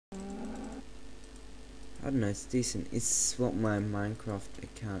I don't know, it's decent. It's what my Minecraft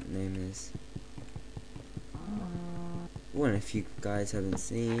account name is. Well, if you guys haven't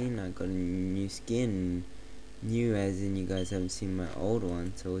seen, I got a new skin. New as in you guys haven't seen my old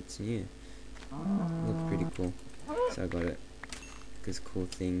one, so it's new. Look pretty cool. So I got it. Because cool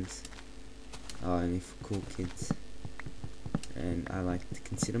things are only for cool kids. And I like to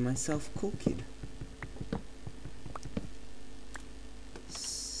consider myself a cool kid.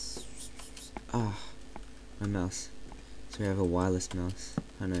 My mouse. So we have a wireless mouse.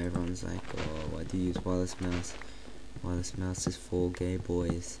 I know everyone's like, oh, why do you use wireless mouse? Wireless mouse is for gay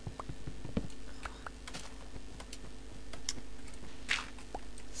boys.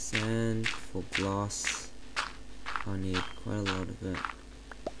 Sand for glass. I need quite a lot of it.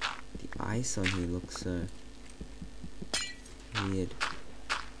 The ice on here looks so weird.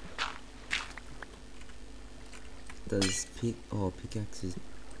 Does pickaxes?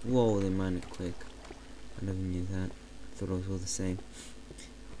 Whoa, they mine it quick. I never knew that. I thought it was all the same.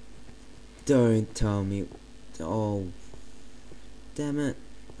 Don't tell me. Oh, damn it!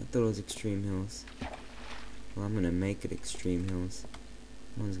 I thought it was extreme hills. Well, I'm gonna make it extreme hills.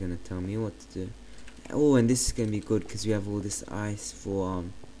 No one's gonna tell me what to do. Oh, and this is gonna be good because we have all this ice for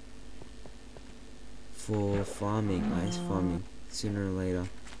farming, ice farming. Sooner or later,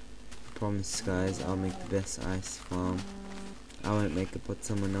 I promise, guys, I'll make the best ice farm. I won't make it, but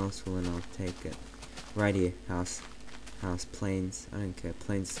someone else will, and I'll take it. Right here, house, plains. I don't care.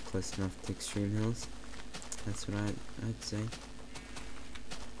 Plains is close enough to extreme hills. That's what I'd say.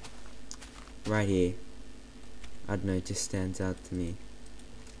 Right here. I don't know, it just stands out to me.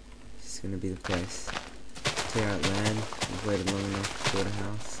 It's gonna be the place. Tear out land. We've waited long enough to build a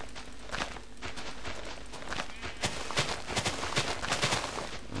house.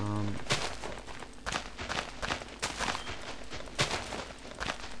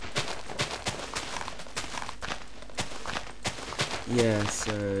 Yeah,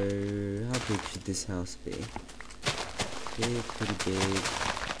 so how big should this house be? Big, pretty big.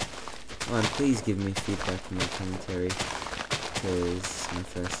 Oh, and please give me feedback on my commentary, because it's my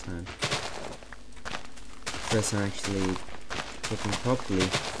first time. First time actually talking properly.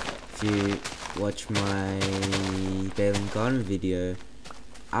 If you watch my Baling Garden video,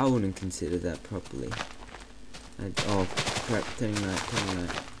 I wouldn't consider that properly. Oh crap, turning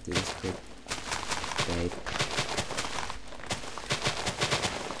right. Do this quick. Fade.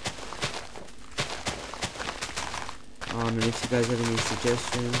 And if you guys have any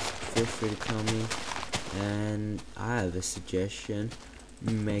suggestions, feel free to tell me. And I have a suggestion.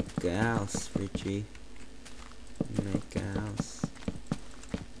 Make a house, Richie. Make a house.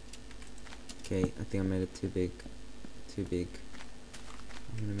 Okay, I think I made it too big.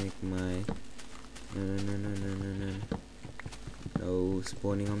 I'm gonna make my... No,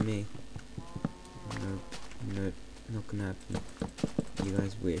 spawning on me. No, not gonna happen. You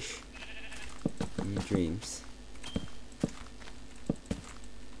guys wish. In your dreams.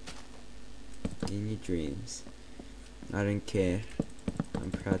 In your dreams. I don't care.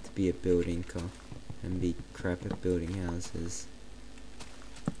 I'm proud to be a builder and be crap at building houses.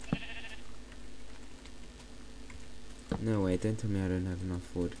 No way, don't tell me I don't have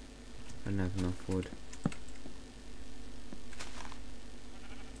enough wood. I don't have enough wood.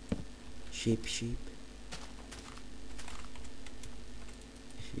 Sheep.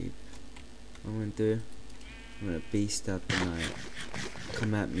 What I'm gonna do, I'm gonna beast out the night.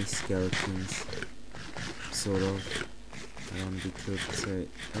 Come at me, skeletons. Sort of. I don't want to be killed, so...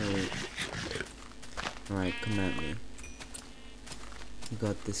 Alright, come at me. You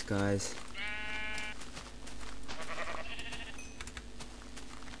got this, guys.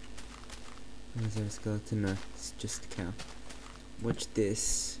 Is there a skeleton? No, it's just a cow. Watch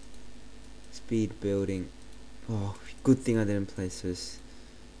this. Speed building. Oh, good thing I didn't place this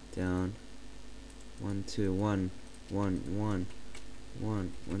down. 1, 2, 1, 1, 1.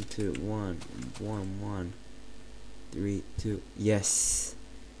 1, 1, 2, 1, 1, 1, 3, 2, yes.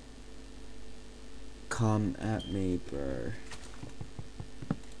 Come at me, bro.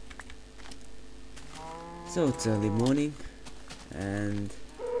 So it's early morning, and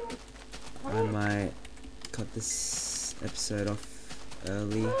I might cut this episode off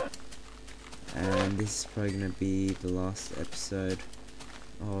early, and this is probably gonna be the last episode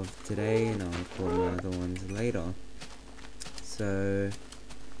of today, and I'll record my other ones later. So,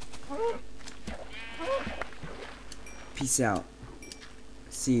 peace out.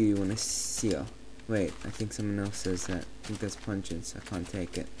 See you when I see ya. Wait, I think someone else says that. I think that's punching, so I can't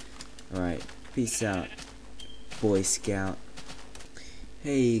take it. Alright, peace out, Boy Scout.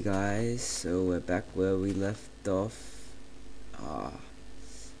 Hey guys, so we're back where we left off.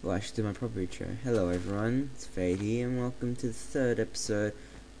 Well, I should do my proper intro. Hello everyone, it's Fade here, and welcome to the third episode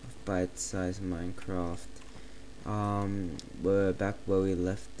of BiteSize Minecraft. We're back where we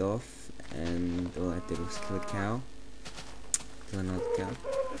left off, and all I did was kill a cow. Kill another cow.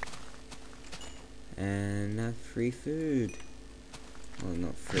 And have free food. Well,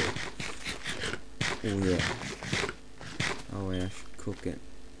 not free. Oh yeah. Oh wait, I should cook it.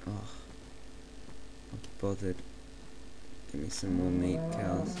 Oh, not bothered. Give me some more meat,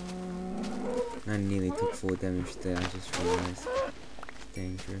 cows. I nearly took 4 damage there, I just realized. It's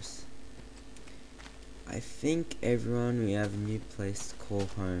dangerous. I think everyone, we have a new place to call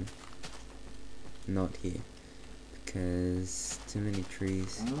home. Not here. Because too many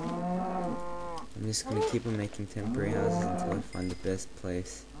trees. I'm just gonna keep on making temporary houses until I find the best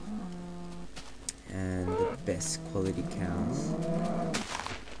place. And the best quality cows.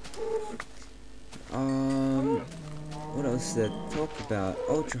 What else did I talk about?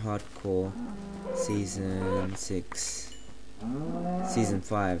 Ultra Hardcore Season 6. Season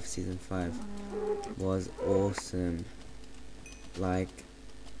 5 was awesome. Like,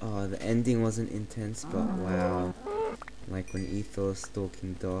 oh, the ending wasn't intense, but wow. Like when Ether was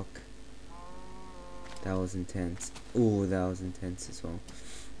stalking Doc. That was intense. Ooh, that was intense as well.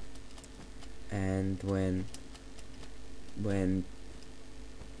 And when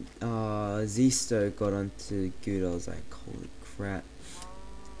Zisto got onto Good, I was like, holy crap.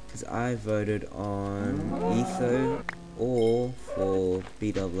 Because I voted on Etho or for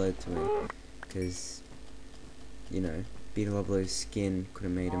BWO to win. Because, you know, BWO's skin could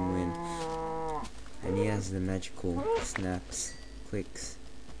have made him win. And he has the magical snaps, clicks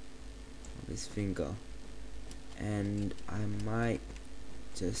of his finger. And I might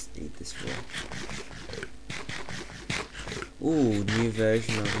just eat this raw. Ooh, new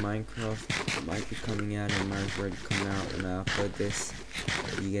version of Minecraft might be coming out, and might have already come out when I upload this.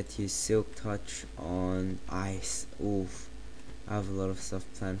 You get to use Silk Touch on ice. Oof. I have a lot of stuff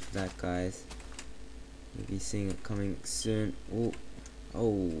planned for that, guys. You'll be seeing it coming soon. Ooh.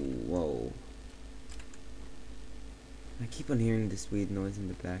 Oh, whoa. I keep on hearing this weird noise in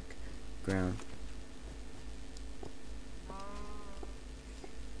the background.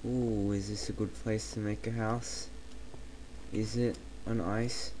 Ooh, is this a good place to make a house? Is it on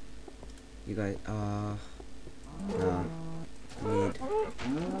ice? You guys, nah. Need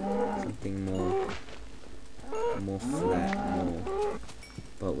something more flat,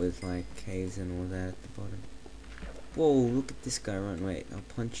 but with like caves and all that at the bottom. Whoa, look at this guy run. Wait, I'll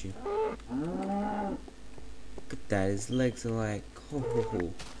punch you. Look at that, his legs are like,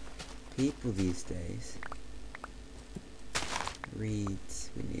 ho. People these days. Reeds,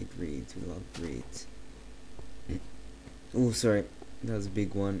 we need reeds, we love reeds. Oh, sorry, that was a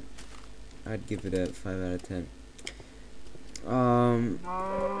big one. I'd give it a 5 out of 10.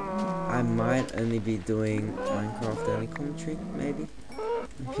 I might only be doing Minecraft only commentary, maybe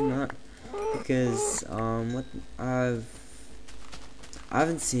not, because I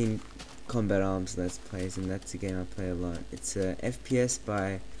haven't seen Combat Arms Let's Plays, and that's a game I play a lot. It's a FPS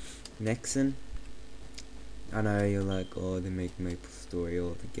by Nexon. I know you're like, oh, they make Maple Story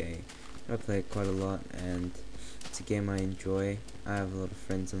all the game. I play it quite a lot, and it's a game I enjoy. I have a lot of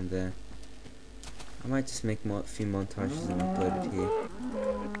friends on there. I might just make a few montages and upload it here.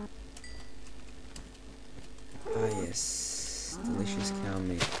 Ah yes, delicious cow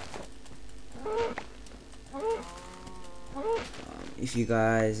meat. If you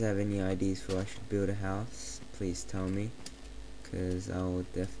guys have any ideas for I should build a house, please tell me. Because I will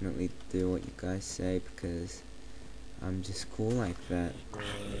definitely do what you guys say, because I'm just cool like that.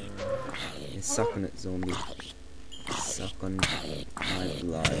 Yeah, suck on it, zombie. Suck on my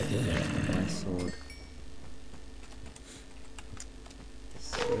blood, my sword.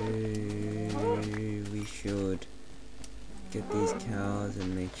 So we should get these cows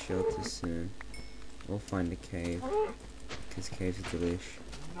and make shelter soon. We'll find a cave, because caves are delish.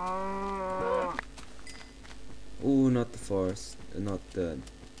 Ooh, not the forest, not the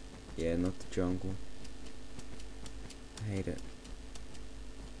jungle. I hate it.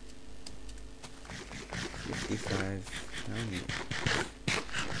 55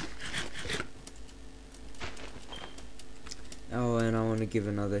 Oh, and I want to give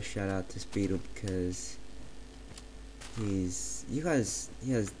another shout out to Speedle, because he has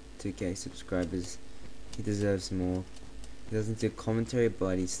 2k subscribers. He deserves more. He doesn't do commentary,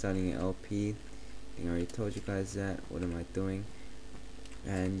 but he's starting an LP. I think I already told you guys that. What am I doing?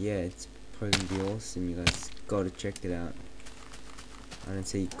 And yeah, it's probably gonna be awesome. You guys gotta check it out. I don't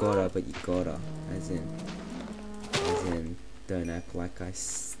say you gotta, but you gotta. As in, don't act like I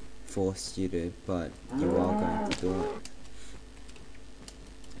forced you to, but you are going to do it.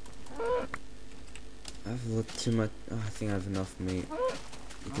 I've looked too much. Oh, I think I have enough meat.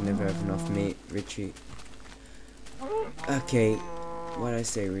 You can never have enough meat, Richie. Okay, why'd I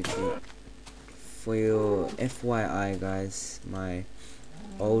say Richie? For your FYI, guys, my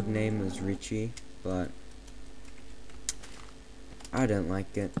old name was Richie, but I don't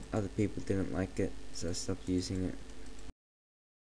like it. Other people didn't like it, so I stopped using it.